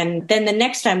it. And then the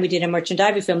next time we did a Merchant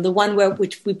Ivy film, the one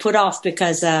which we put off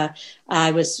because I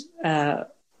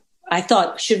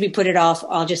thought, should we put it off?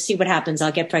 I'll just see what happens.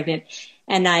 I'll get pregnant.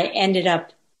 And I ended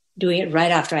up doing it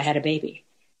right after I had a baby.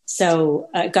 So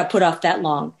it got put off that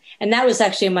long. And that was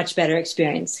actually a much better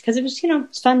experience because it was,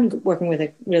 it's fun working with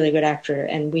a really good actor,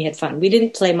 and we had fun. We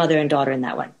didn't play mother and daughter in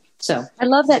that one. So I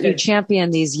love that you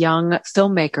champion these young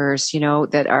filmmakers,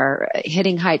 that are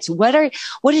hitting heights. What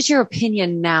is your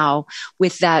opinion now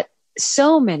with that?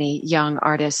 So many young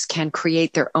artists can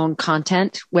create their own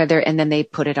content, and then they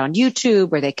put it on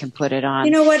YouTube, or they can put it on.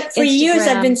 You know what? For Instagram. Years,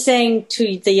 I've been saying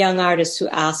to the young artists who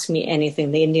ask me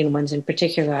anything, the Indian ones in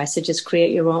particular, I said, just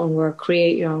create your own work,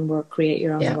 create your own work, create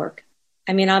your own work.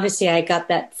 I mean, obviously, I got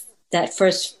that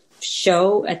first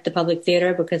show at the Public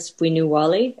Theater because we knew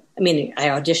Wally. I mean, I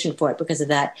auditioned for it because of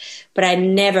that, but I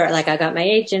never, I got my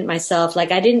agent myself. I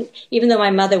didn't, even though my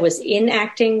mother was in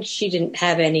acting, she didn't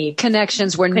have any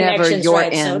connections never your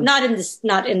in. So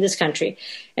not in this country.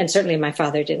 And certainly my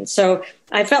father didn't. So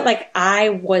I felt like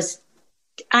I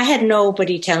had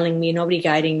nobody telling me, nobody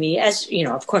guiding me, as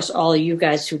of course, all of you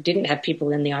guys who didn't have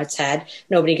people in the arts had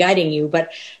nobody guiding you.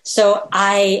 But so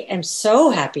I am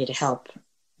so happy to help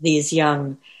these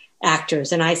young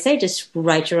actors. And I say, just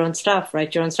write your own stuff.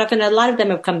 And a lot of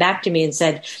them have come back to me and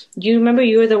said, do you remember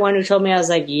you were the one who told me? I was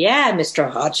like, yeah,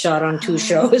 Mr. Hotshot on 2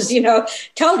 shows,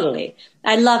 totally.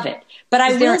 I love it. But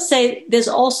I will say there's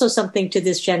also something to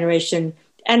this generation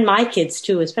and my kids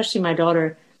too, especially my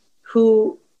daughter,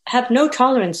 who have no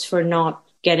tolerance for not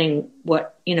getting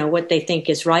what they think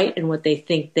is right and what they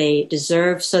think they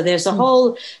deserve. So there's a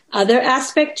whole other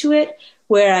aspect to it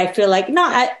where I feel like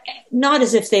not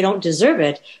as if they don't deserve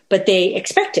it, but they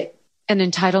expect it. An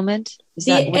entitlement?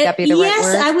 Would that be the right word?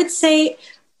 Yes, I would say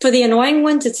for the annoying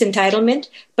ones, it's entitlement.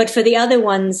 But for the other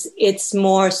ones, it's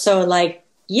more so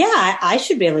I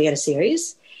should be able to get a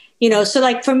series.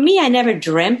 So for me, I never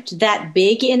dreamt that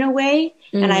big in a way.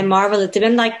 And I marvel at them.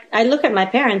 And I look at my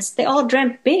parents, they all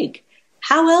dreamt big.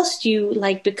 How else do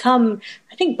you become?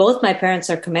 I think both my parents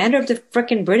are commander of the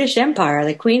frickin' British Empire.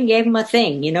 The Queen gave them a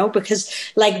thing,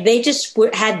 because they just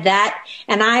had that.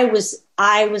 And I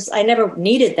never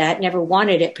needed that, never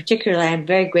wanted it. Particularly, I'm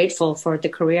very grateful for the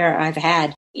career I've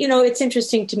had. It's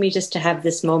interesting to me just to have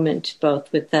this moment,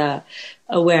 both with the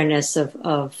awareness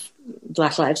of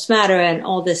Black Lives Matter and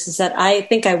all this, is that I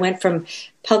think I went from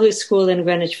public school in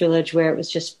Greenwich Village, where it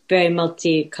was just very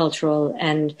multicultural,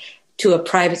 and to a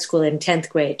private school in 10th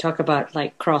grade. Talk about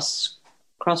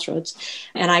crossroads.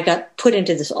 And I got put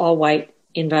into this all white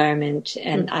environment,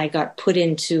 and I got put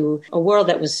into a world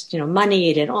that was,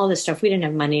 moneyed and all this stuff. We didn't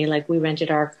have money. We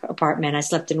rented our apartment. I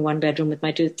slept in one bedroom with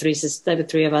my 2 sisters, the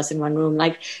 3 of us in one room.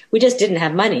 We just didn't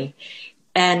have money.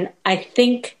 And I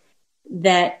think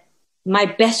that my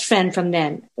best friend from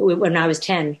then, when I was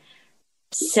 10,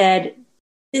 said,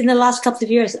 in the last couple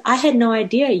of years, I had no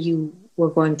idea you were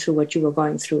going through what you were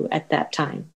going through at that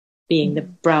time, being the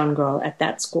brown girl at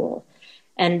that school.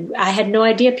 And I had no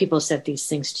idea people said these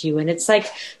things to you. And it's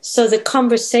so the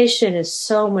conversation is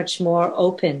so much more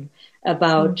open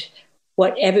about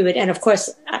what everybody, and of course,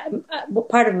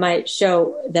 part of my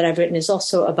show that I've written is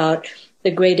also about the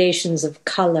gradations of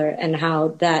color and how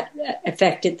that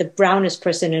affected the brownest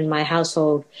person in my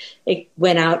household. It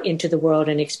went out into the world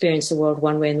and experienced the world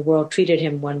one way, and the world treated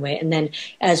him one way. And then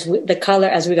as we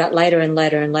got lighter and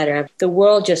lighter and lighter, the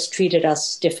world just treated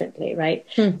us differently, right?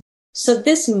 So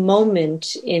this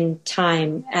moment in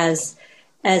time, as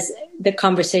the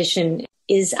conversation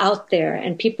is out there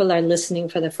and people are listening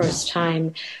for the first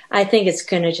time, I think it's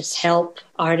going to just help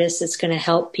artists. It's going to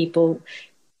help people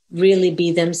really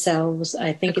be themselves.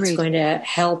 I think Agreed. It's going to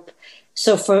help.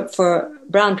 So for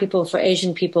brown people, for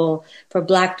Asian people, for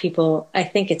Black people, I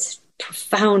think it's a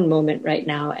profound moment right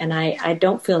now. And I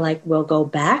don't feel like we'll go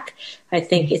back. I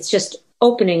think it's just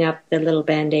opening up the little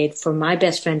Band-Aid for my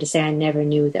best friend to say, I never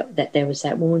knew that there was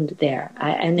that wound there.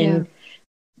 And then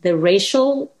the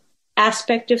racial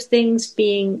aspect of things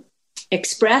being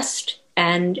expressed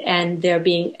and there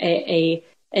being a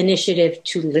initiative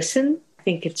to listen. I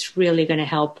think it's really going to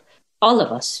help all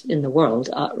of us in the world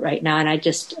right now. And I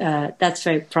just, that's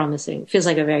very promising. It feels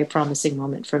like a very promising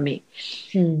moment for me.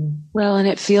 Well, and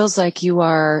it feels like you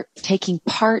are taking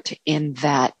part in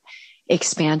that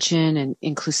expansion and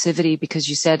inclusivity, because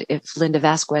you said if Linda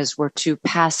Vasquez were to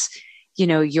pass,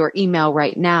 your email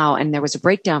right now and there was a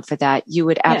breakdown for that, you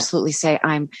would absolutely say,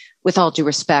 I'm, with all due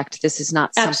respect, this is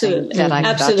not something that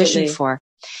I've auditioned for.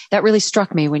 That really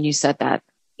struck me when you said that.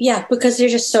 Yeah, because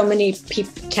there's just so many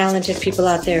talented people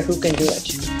out there who can do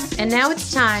it. And now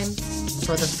it's time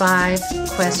for the 5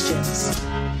 questions.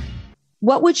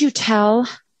 What would you tell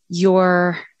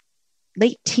your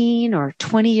late teen or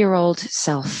 20-year-old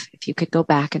self if you could go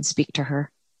back and speak to her?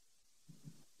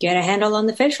 Get a handle on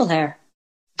the facial hair.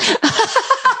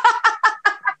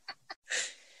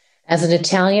 As an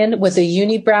Italian with a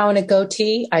unibrow and a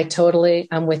goatee,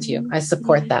 I'm with you. I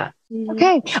support that.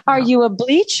 Okay. Are you a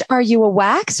bleach? Are you a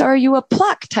wax? Or are you a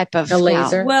pluck type of a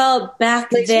laser? Well, back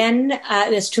then,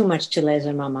 there's too much to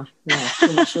laser, Mama. No,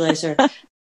 too much to laser.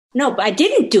 No, but I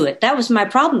didn't do it. That was my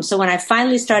problem. So when I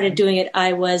finally started doing it,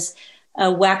 I was a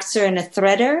waxer and a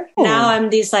threader. Oh. Now I'm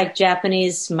these like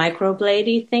Japanese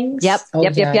microbladey things. Yep.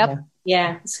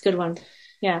 Yeah, it's a good one.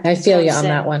 Yeah. I feel you on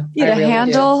that one. Get a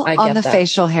handle on the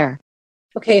facial hair.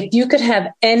 Okay. If you could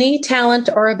have any talent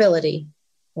or ability,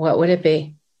 what would it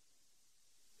be?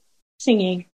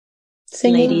 Singing.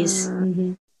 Ladies.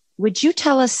 Mm-hmm. Would you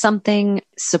tell us something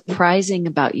surprising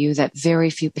about you that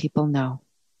very few people know?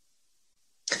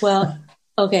 Well,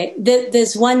 okay.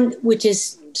 There's one which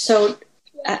is so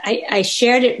I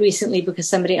shared it recently because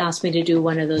somebody asked me to do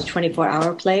one of those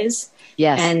 24-hour plays.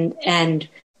 Yes. And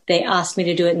they asked me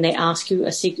to do it, and they ask you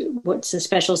what's a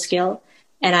special skill.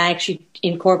 And I actually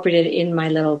incorporated it in my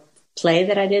little play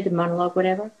that I did, the monologue,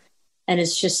 whatever. And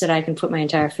it's just that I can put my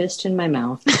entire fist in my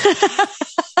mouth.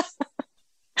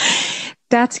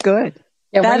 That's good.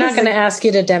 Yeah, we're not going to ask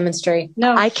you to demonstrate.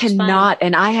 No, I cannot.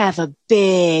 And I have a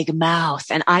big mouth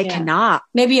and I cannot.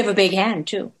 Maybe you have a big hand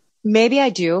too. Maybe I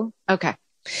do. Okay.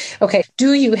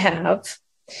 Do you have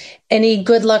any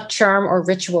good luck charm or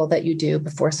ritual that you do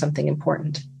before something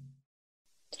important?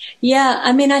 Yeah.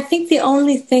 I mean, I think the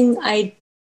only thing I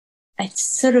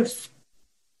sort of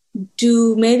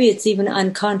do, maybe it's even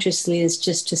unconsciously, is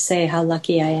just to say how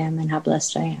lucky I am and how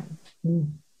blessed I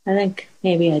am. I think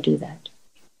maybe I do that.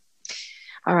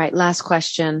 All right. Last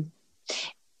question.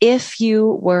 If you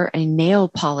were a nail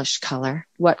polish color,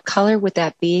 what color would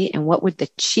that be? And what would the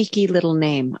cheeky little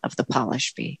name of the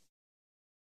polish be?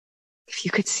 If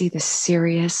you could see the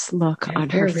serious look on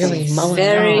her face.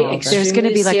 There's going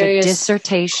to be like a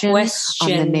dissertation on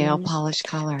the nail polish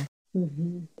color.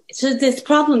 Mm-hmm. So here's the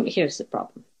problem.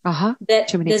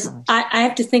 Too many colors. I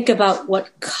have to think about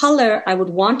what color I would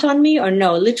want on me, or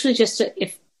no, literally just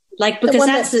because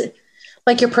that's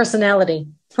like your personality.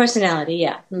 Personality,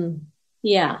 yeah.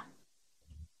 Yeah.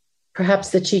 Perhaps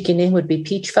the cheeky name would be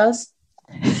Peach Fuzz.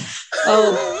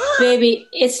 Oh, baby,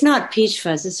 it's not Peach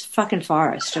Fuzz. It's fucking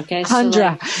Forest, okay?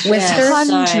 Hundra.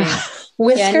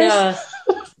 Whiskers. Yeah,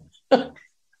 no.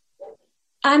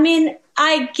 I mean,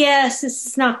 I guess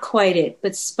it's not quite it,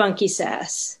 but Spunky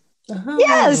Sass.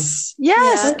 Yes.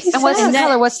 Yeah. And what's the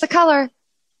color? What's the color?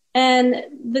 And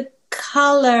the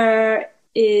color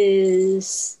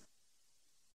is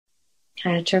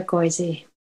kind of turquoisey.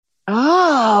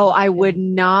 Oh, I would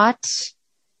not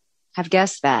have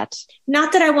guessed that.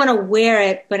 Not that I want to wear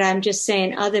it, but I'm just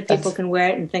saying other people can wear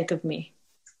it and think of me.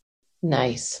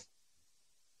 Nice.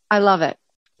 I love it.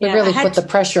 It really put the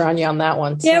pressure on you on that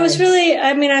one. Yeah, it was really,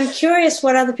 I mean, I'm curious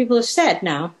what other people have said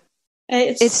now.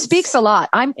 It speaks a lot.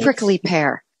 I'm prickly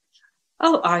pear.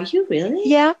 Oh, are you really?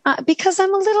 Yeah, because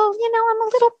I'm a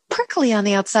little prickly on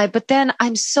the outside, but then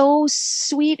I'm so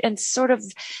sweet and sort of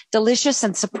delicious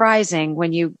and surprising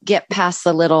when you get past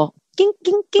the little gink,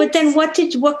 gink, gink. But then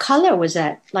what color was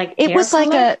that? Like it was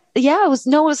color? It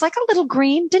was like a little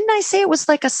green. Didn't I say it was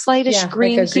like a slightish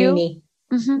green like a hue?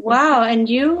 Mm-hmm. Wow. And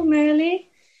you, Marilee?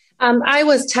 I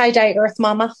was tie-dye Earth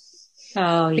Mama.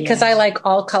 Oh, because I like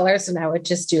all colors, and I would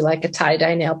just do like a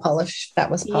tie-dye nail polish if that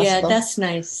was possible. Yeah, that's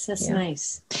nice. That's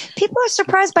nice. People are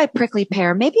surprised by prickly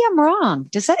pear. Maybe I'm wrong.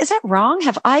 Is that wrong?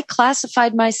 Have I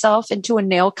classified myself into a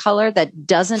nail color that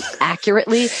doesn't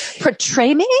accurately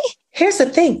portray me? Here's the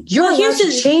thing. You're allowed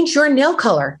to change your nail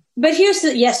color. But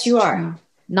yes, you are.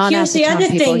 Non-acetone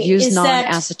people use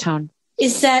non-acetone.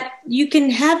 Is that you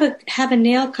can have a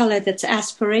nail color that's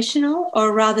aspirational,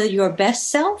 or rather your best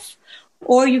self,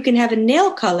 or you can have a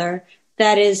nail color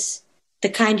that is the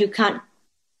kind you can't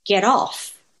get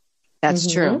off.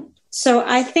 That's true. So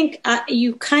I think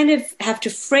you kind of have to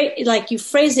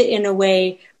phrase it in a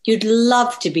way you'd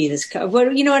love to be this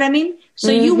color. You know what I mean? So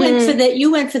you went for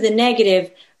the negative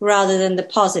rather than the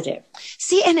positive.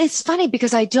 See, and it's funny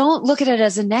because I don't look at it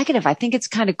as a negative. I think it's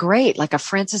kind of great, like a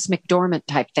Frances McDormand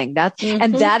type thing.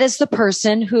 And that is the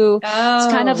person who is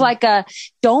kind of like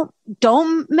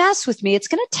don't mess with me. It's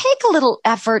going to take a little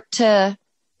effort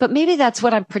but maybe that's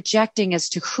what I'm projecting as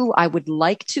to who I would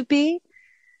like to be.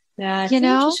 That's an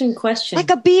interesting question.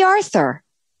 Like a B. Arthur.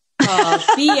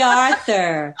 Oh, B.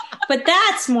 Arthur. But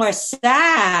that's more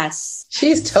sass.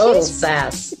 She's total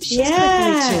sass. She's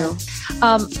too.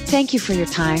 Thank you for your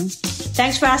time.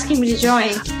 Thanks for asking me to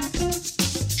join.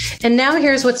 And now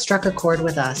here's what struck a chord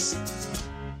with us.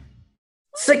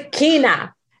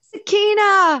 Sakina.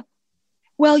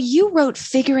 Well, you wrote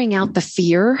Figuring Out the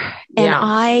Fear. And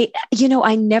I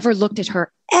never looked at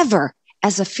her ever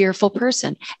as a fearful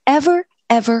person. Ever.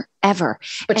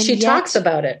 But she talks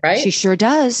about it, right? She sure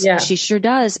does. Yeah. She sure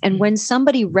does. And when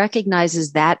somebody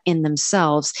recognizes that in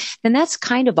themselves, then that's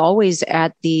kind of always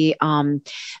at the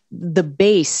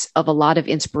base of a lot of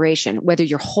inspiration, whether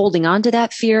you're holding on to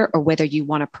that fear or whether you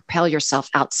want to propel yourself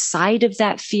outside of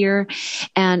that fear.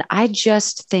 And I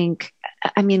just think,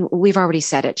 we've already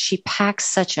said it. She packs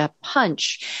such a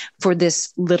punch for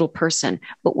this little person.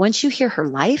 But once you hear her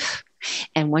life,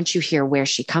 and once you hear where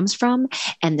she comes from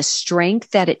and the strength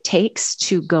that it takes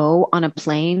to go on a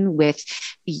plane with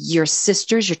your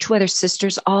two other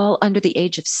sisters, all under the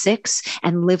age of 6,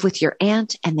 and live with your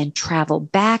aunt and then travel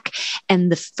back,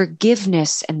 and the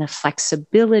forgiveness and the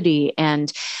flexibility.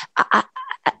 And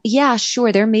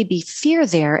sure, there may be fear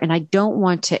there. And I don't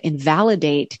want to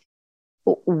invalidate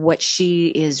what she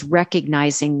is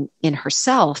recognizing in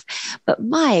herself, but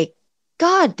my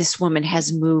God, this woman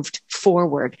has moved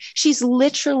forward. She's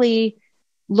literally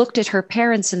looked at her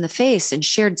parents in the face and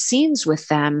shared scenes with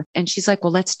them. And she's like,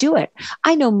 well, let's do it.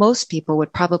 I know most people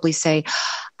would probably say,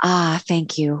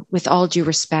 thank you. With all due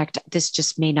respect, this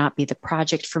just may not be the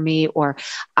project for me. Or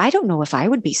I don't know if I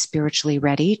would be spiritually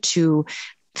ready to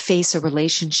face a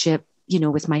relationship,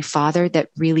 with my father that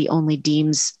really only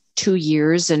deems 2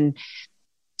 years and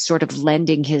sort of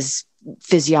lending his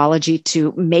physiology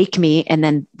to make me, and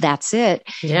then that's it.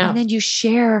 Yeah. And then you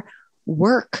share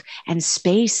work and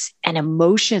space and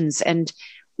emotions, and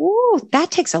that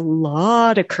takes a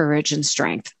lot of courage and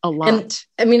strength. A lot.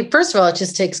 And first of all, it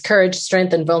just takes courage,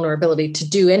 strength, and vulnerability to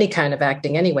do any kind of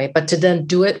acting anyway, but to then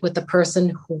do it with the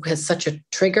person who has such a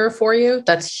trigger for you,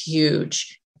 that's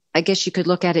huge. I guess you could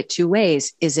look at it 2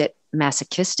 ways. Is it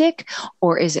masochistic,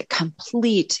 or is it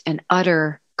complete and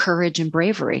utter courage and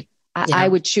bravery? I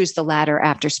would choose the latter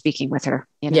after speaking with her.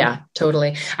 Yeah,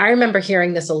 totally. I remember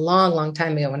hearing this a long, long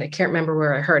time ago, and I can't remember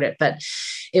where I heard it, but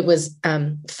it was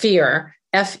fear,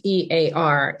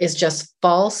 FEAR, is just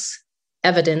false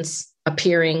evidence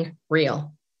appearing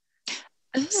real.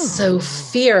 Oh. So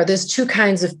fear, there's 2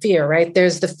 kinds of fear, right?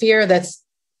 There's the fear that's,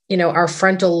 our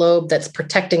frontal lobe that's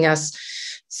protecting us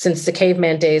since the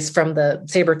caveman days from the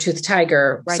saber-toothed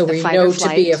tiger. Right, so we know to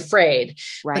be afraid.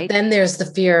 Right. But then there's the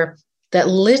fear that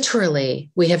literally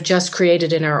we have just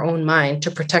created in our own mind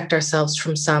to protect ourselves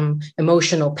from some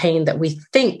emotional pain that we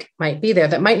think might be there,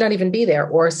 that might not even be there,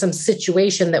 or some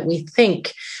situation that we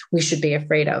think we should be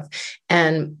afraid of.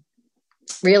 And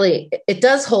really, it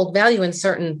does hold value in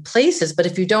certain places, but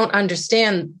if you don't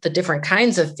understand the different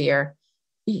kinds of fear,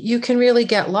 you can really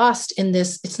get lost in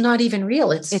this. It's not even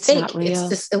real. It's fake. Not real. It's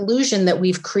this illusion that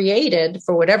we've created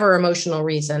for whatever emotional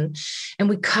reason, and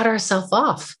we cut ourselves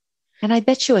off. And I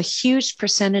bet you a huge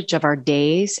percentage of our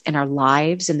days and our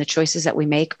lives and the choices that we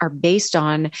make are based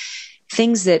on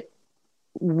things that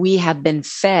we have been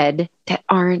fed that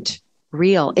aren't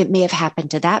real. It may have happened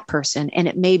to that person and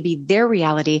it may be their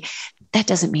reality. That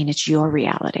doesn't mean it's your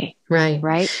reality. Right.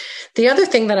 Right. The other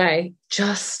thing that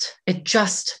it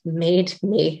just made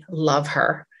me love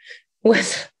her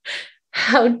was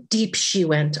how deep she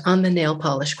went on the nail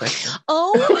polish question.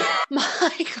 Oh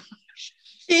my gosh.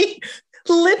 She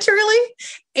literally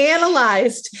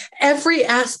analyzed every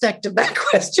aspect of that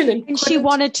question. And she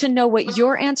wanted to know what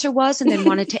your answer was and then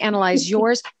wanted to analyze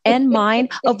yours and mine,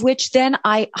 of which then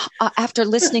I, after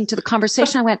listening to the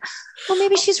conversation, I went, well,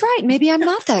 maybe she's right. Maybe I'm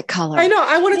not that color. I know.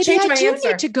 I want to change my answer. Maybe I do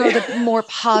need to go the more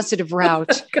positive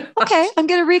route. Okay, I'm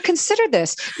going to reconsider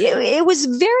this. It was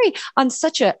very on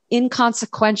such a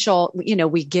inconsequential,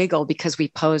 we giggle because we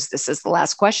posed this as the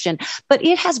last question, but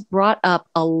it has brought up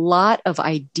a lot of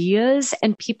ideas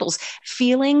and people's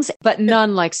feelings, but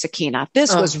none like Sakina.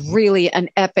 This was really an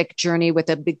epic journey with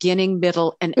a beginning,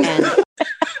 middle, and end.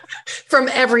 From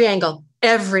every angle.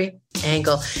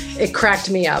 It cracked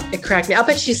me up. I'll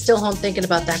bet she's still home thinking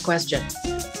about that question.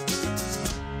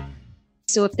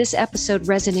 So if this episode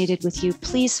resonated with you,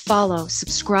 please follow,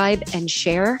 subscribe, and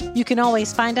share. You can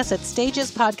always find us at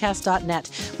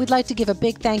stagespodcast.net. We'd like to give a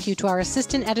big thank you to our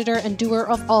assistant editor and doer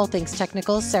of all things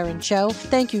technical, Saren Cho.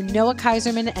 Thank you, Noah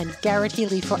Kaiserman and Garrett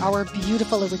Healy, for our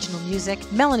beautiful original music,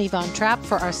 Melanie Von Trapp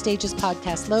for our Stages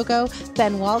Podcast logo,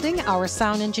 Ben Walding, our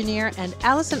sound engineer, and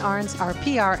Allison Arns, our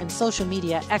PR and social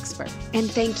media expert.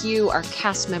 And thank you, our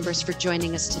cast members, for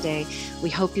joining us today. We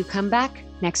hope you come back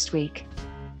next week.